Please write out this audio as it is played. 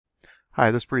Hi,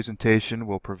 this presentation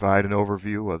will provide an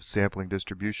overview of sampling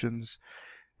distributions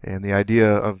and the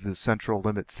idea of the Central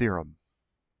Limit Theorem.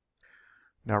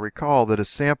 Now recall that a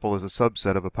sample is a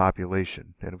subset of a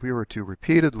population, and if we were to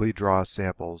repeatedly draw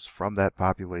samples from that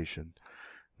population,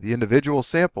 the individual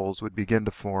samples would begin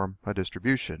to form a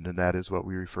distribution, and that is what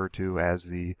we refer to as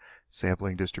the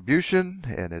sampling distribution,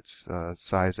 and its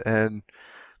size n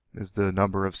is the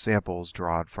number of samples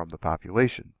drawn from the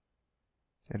population.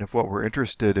 And if what we're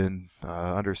interested in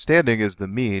understanding is the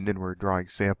mean, and we're drawing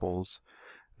samples,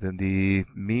 then the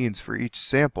means for each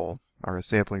sample are a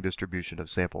sampling distribution of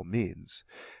sample means.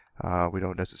 We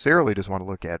don't necessarily just want to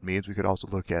look at means. We could also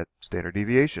look at standard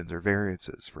deviations or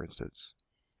variances, for instance.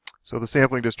 So the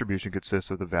sampling distribution consists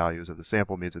of the values of the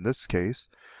sample means. In this case,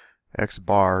 x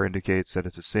bar indicates that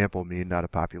it's a sample mean, not a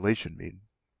population mean.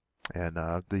 And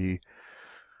the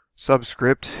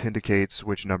subscript indicates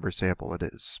which number sample it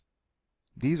is.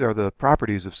 These are the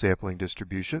properties of sampling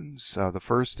distributions. The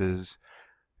first is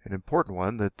an important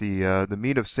one, that the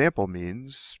mean of sample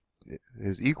means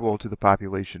is equal to the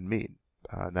population mean.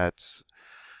 That's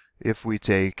if we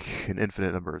take an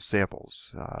infinite number of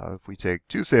samples. If we take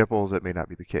two samples, that may not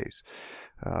be the case.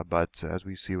 But as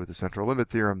we see with the Central Limit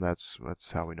Theorem, that's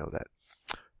how we know that.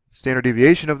 The standard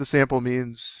deviation of the sample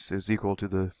means is equal to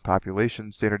the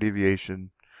population standard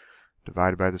deviation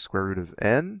divided by the square root of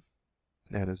n.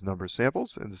 And is number of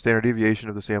samples, and the standard deviation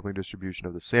of the sampling distribution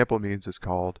of the sample means is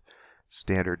called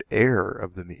standard error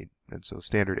of the mean. And so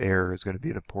standard error is going to be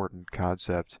an important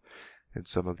concept in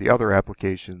some of the other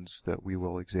applications that we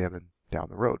will examine down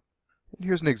the road. And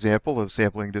here's an example of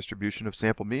sampling distribution of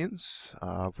sample means.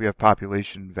 If we have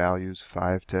population values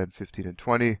 5, 10, 15, and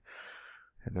 20,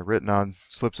 and they're written on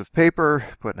slips of paper,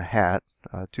 put in a hat,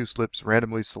 two slips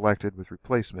randomly selected with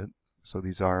replacement, so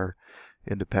these are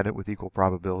independent with equal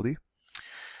probability.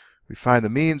 We find the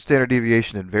mean, standard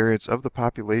deviation, and variance of the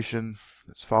population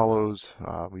as follows.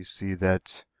 We see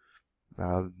that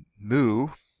mu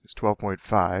is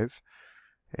 12.5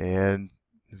 and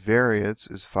variance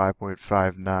is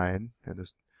 5.59, and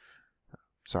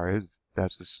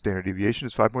that's the standard deviation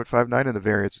is 5.59 and the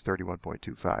variance is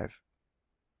 31.25.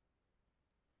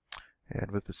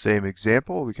 And with the same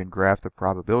example, we can graph the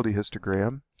probability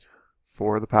histogram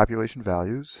for the population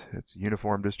values. It's a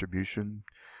uniform distribution,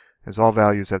 as all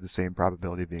values have the same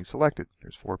probability of being selected.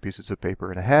 There's 4 pieces of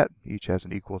paper and a hat. Each has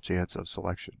an equal chance of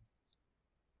selection.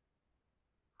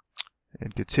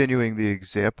 And continuing the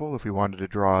example, if we wanted to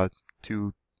draw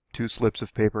two slips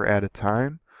of paper at a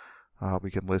time, we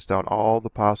can list out all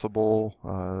the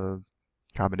possible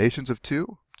combinations of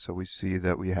 2. So we see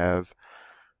that we have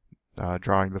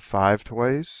drawing the 5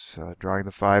 twice, drawing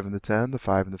the 5 and the 10, the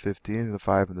 5 and the 15, and the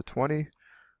 5 and the 20.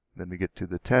 Then we get to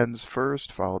the 10s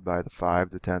first, followed by the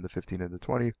 5, the 10, the 15, and the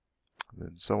 20,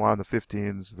 and so on, the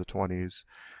 15s, the 20s,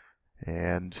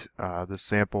 and the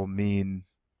sample mean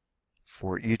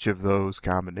for each of those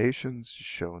combinations is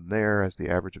shown there as the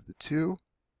average of the 2.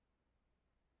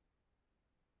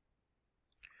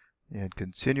 And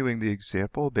continuing the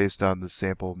example, based on the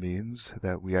sample means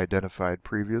that we identified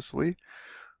previously,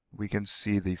 we can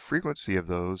see the frequency of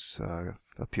those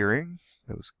appearing,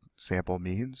 those sample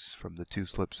means from the 2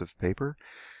 slips of paper,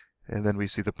 and then we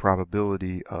see the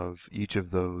probability of each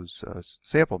of those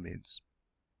sample means.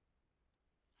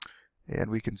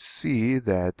 And we can see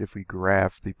that if we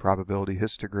graph the probability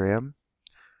histogram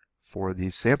for the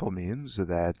sample means,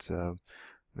 that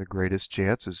the greatest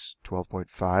chance is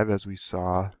 12.5, as we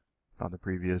saw on the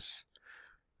previous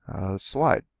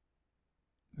slide.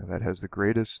 Now that has the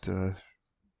greatest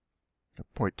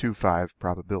 0.25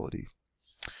 probability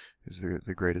is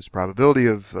the greatest probability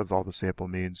of all the sample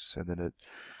means, and then it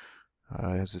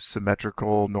has a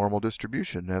symmetrical normal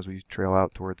distribution as we trail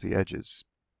out towards the edges.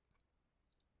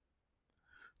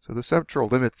 So the Central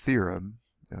Limit Theorem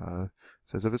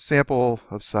says if a sample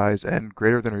of size n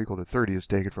greater than or equal to 30 is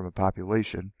taken from a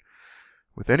population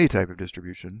with any type of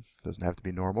distribution, doesn't have to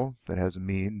be normal, that has a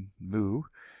mean mu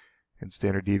and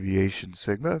standard deviation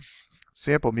sigma,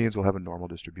 sample means will have a normal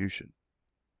distribution.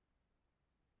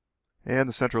 And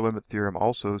the Central Limit Theorem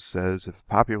also says if a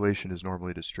population is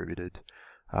normally distributed,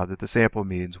 that the sample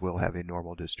means will have a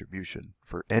normal distribution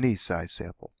for any size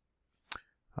sample.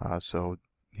 So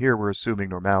here we're assuming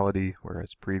normality,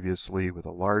 whereas previously with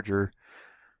a larger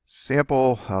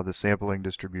sample, the sampling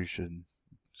distribution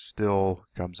still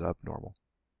comes up normal.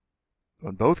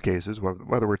 In both cases,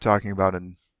 whether we're talking about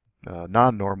a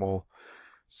non-normal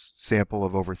sample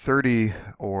of over 30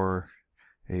 or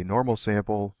a normal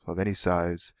sample of any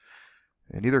size,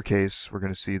 in either case, we're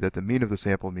going to see that the mean of the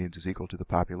sample means is equal to the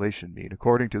population mean,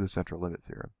 according to the Central Limit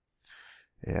Theorem.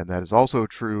 And that is also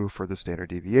true for the standard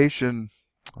deviation.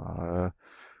 The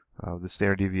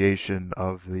standard deviation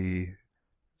of the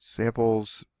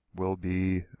samples will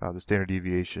be the standard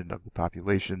deviation of the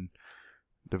population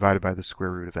divided by the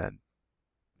square root of n,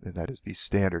 and that is the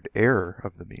standard error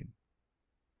of the mean.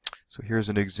 So here's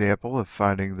an example of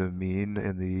finding the mean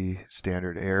and the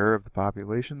standard error of the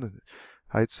population. The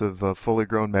heights of fully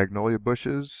grown magnolia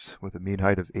bushes with a mean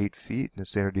height of 8 feet and a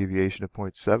standard deviation of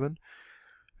 0.7.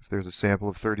 If there's a sample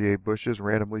of 38 bushes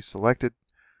randomly selected,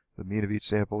 the mean of each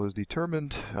sample is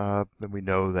determined, then we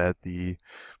know that the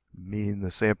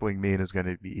sampling mean is going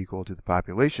to be equal to the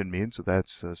population mean, so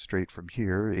that's straight from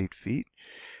here, 8 feet.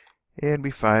 And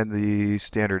we find the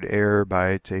standard error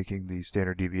by taking the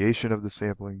standard deviation of the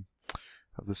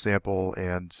sample,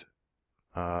 and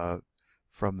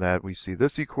from that we see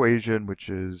this equation, which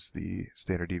is the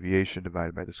standard deviation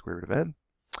divided by the square root of n.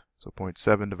 So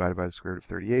 0.7 divided by the square root of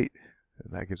 38,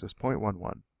 and that gives us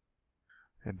 0.11.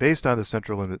 And based on the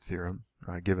central limit theorem,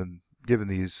 given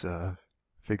these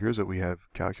figures that we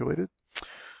have calculated,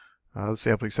 the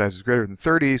sampling size is greater than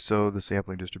 30, so the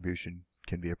sampling distribution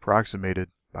can be approximated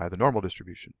by the normal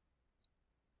distribution.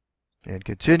 And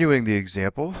continuing the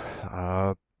example,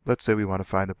 let's say we want to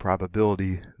find the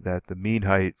probability that the mean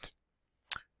height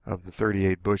of the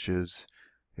 38 bushes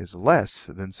is less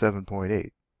than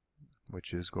 7.8,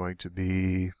 which is going to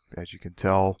be, as you can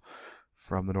tell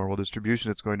from the normal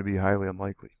distribution, it's going to be highly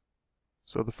unlikely.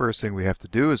 So the first thing we have to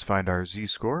do is find our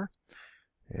z-score,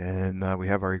 and we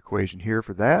have our equation here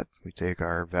for that. We take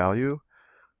our value,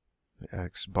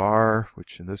 x bar,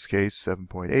 which in this case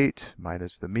 7.8,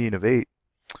 minus the mean of 8.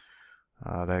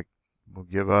 That will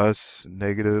give us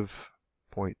negative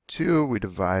 0.2. We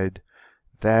divide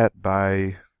that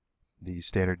by the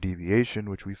standard deviation,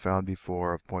 which we found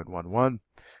before, of 0.11,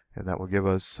 and that will give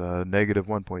us negative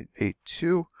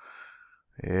 1.82.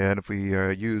 And if we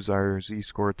use our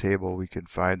z-score table, we can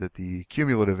find that the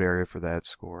cumulative area for that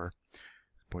score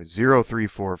is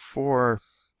 0.0344.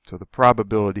 So the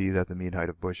probability that the mean height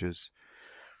of bushes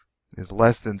is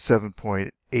less than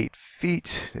 7.8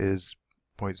 feet is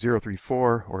 0.034,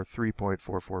 or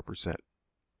 3.44%.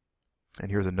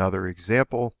 And here's another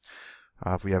example.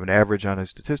 If we have an average on a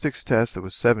statistics test that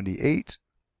was 78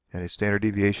 and a standard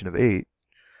deviation of 8,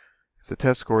 if the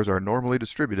test scores are normally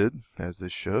distributed, as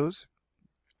this shows,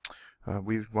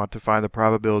 we want to find the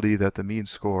probability that the mean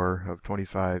score of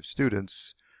 25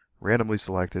 students randomly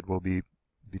selected will be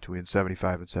between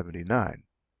 75 and 79.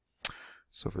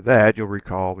 So for that, you'll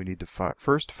recall we need to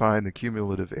first find the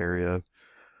cumulative area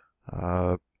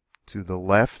to the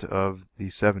left of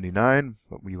the 79,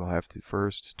 but we will have to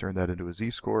first turn that into a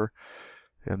z-score,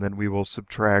 and then we will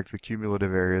subtract the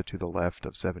cumulative area to the left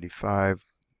of 75,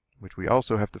 which we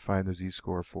also have to find the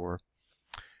z-score for,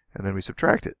 and then we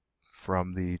subtract it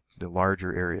from the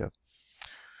larger area.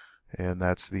 And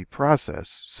that's the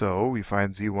process. So we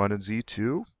find z1 and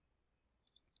z2.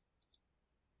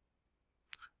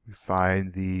 We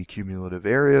find the cumulative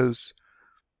areas,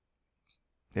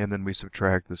 and then we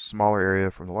subtract the smaller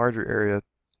area from the larger area,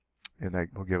 and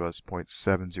that will give us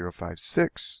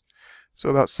 0.7056. So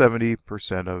about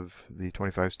 70% of the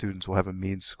 25 students will have a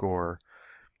mean score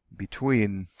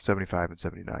between 75 and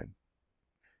 79.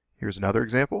 Here's another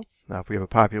example. Now, if we have a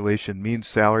population mean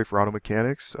salary for auto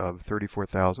mechanics of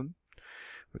 34,000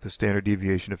 with a standard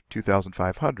deviation of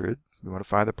 2,500, we want to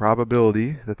find the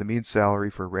probability that the mean salary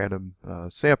for a random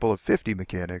sample of 50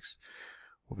 mechanics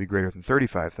will be greater than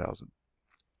 35,000.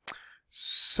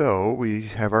 So we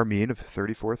have our mean of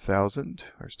 34,000.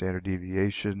 Our standard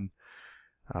deviation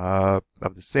of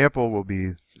the sample will be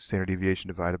the standard deviation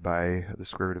divided by the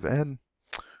square root of n.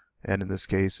 And in this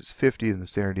case is 50, and the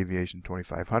standard deviation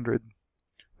 2,500.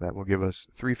 That will give us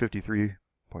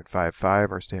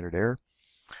 353.55, our standard error.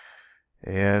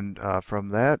 And from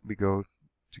that, we go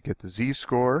to get the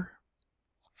z-score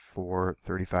for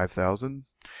 35,000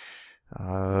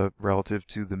 relative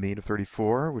to the mean of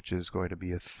 34, which is going to be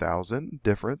 1,000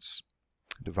 difference,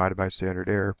 divided by standard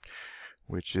error,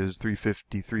 which is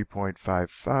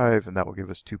 353.55, and that will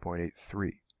give us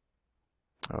 2.83.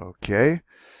 Okay.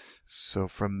 So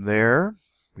from there,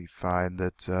 we find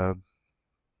that the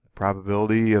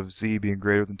probability of z being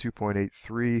greater than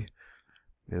 2.83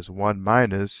 is 1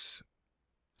 minus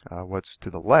what's to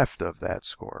the left of that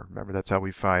score. Remember, that's how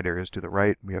we find areas to the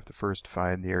right. We have to first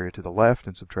find the area to the left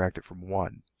and subtract it from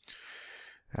 1.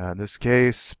 In this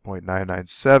case,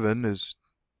 0.997 is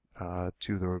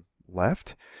to the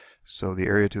left. So the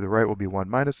area to the right will be 1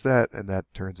 minus that, and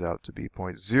that turns out to be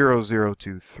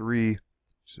 0.0023.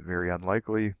 It's very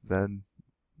unlikely then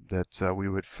that we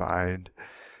would find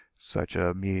such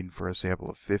a mean for a sample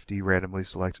of 50 randomly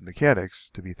selected mechanics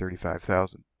to be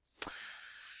 35,000.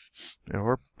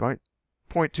 Or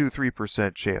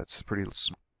 0.23% chance, pretty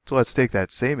small. So let's take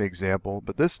that same example,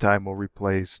 but this time we'll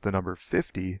replace the number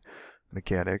 50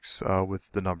 mechanics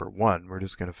with the number 1. We're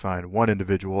just going to find one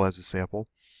individual as a sample,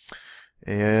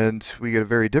 and we get a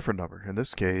very different number. In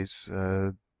this case,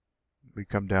 we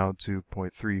come down to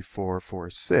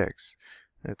 0.3446.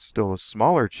 It's still a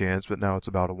smaller chance, but now it's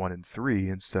about a 1 in 3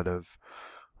 instead of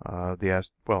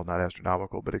well, not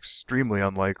astronomical, but extremely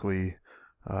unlikely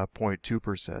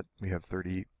 0.2%. We have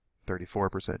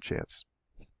 34% chance.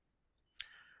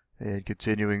 And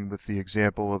continuing with the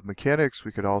example of mechanics,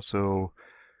 we could also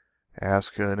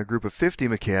ask in a group of 50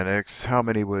 mechanics, how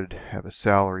many would have a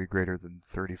salary greater than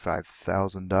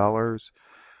 $35,000?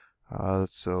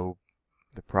 So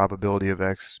the probability of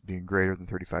X being greater than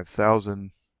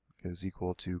 35,000 is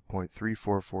equal to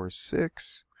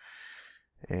 0.3446,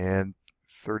 and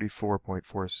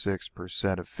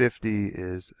 34.46% of 50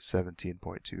 is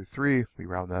 17.23. We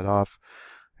round that off,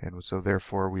 and so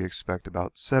therefore we expect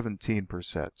about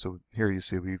 17%. So here you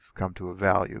see we've come to a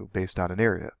value based on an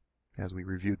area, as we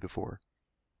reviewed before.